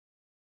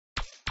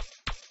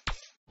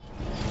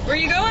Where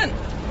are you going? To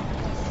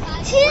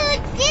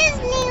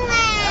Disneyland!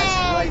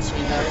 That's right,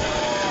 sweetheart.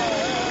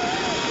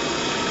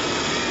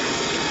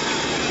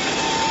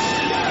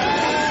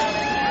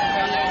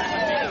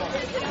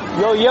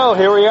 Yo, yo,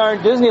 here we are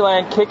in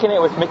Disneyland kicking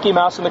it with Mickey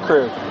Mouse and the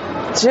crew.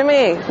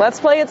 Jimmy, let's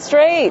play it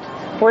straight.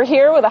 We're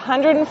here with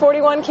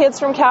 141 kids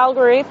from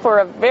Calgary for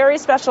a very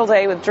special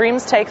day with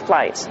Dreams Take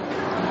Flight.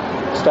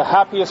 It's the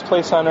happiest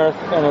place on earth,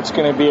 and it's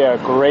going to be a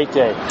great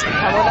day.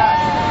 Come with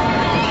us.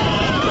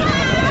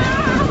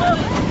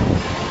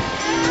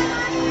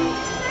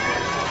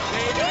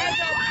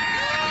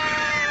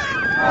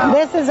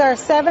 This is our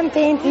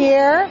 17th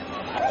year,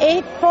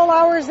 8 full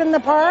hours in the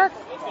park.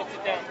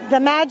 The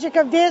magic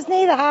of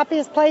Disney, the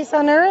happiest place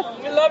on earth.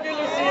 We love you,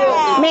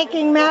 Lucille.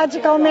 Making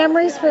magical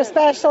memories for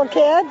special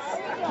kids.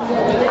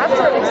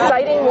 After an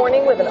exciting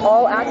morning with an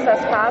all-access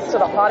pass to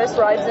the hottest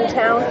rides in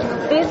town,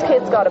 these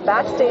kids got a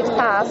backstage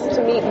pass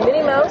to meet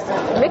Minnie Mouse,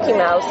 Mickey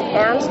Mouse,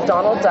 and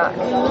Donald Duck.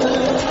 There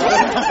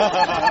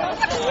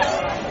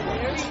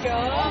we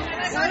go.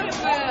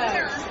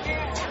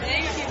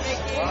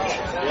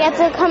 Get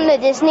to come to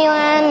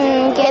Disneyland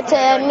and get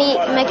to meet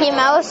Mickey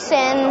Mouse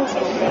and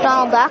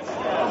Donald Duck.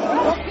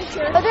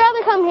 I'd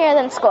rather come here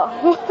than school.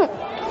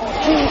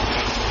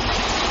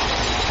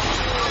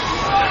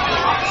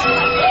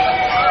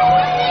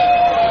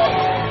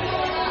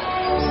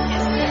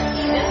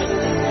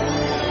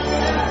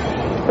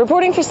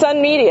 Reporting for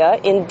Sun Media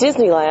in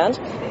Disneyland,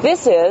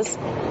 this is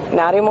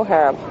Nadia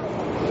Moharib.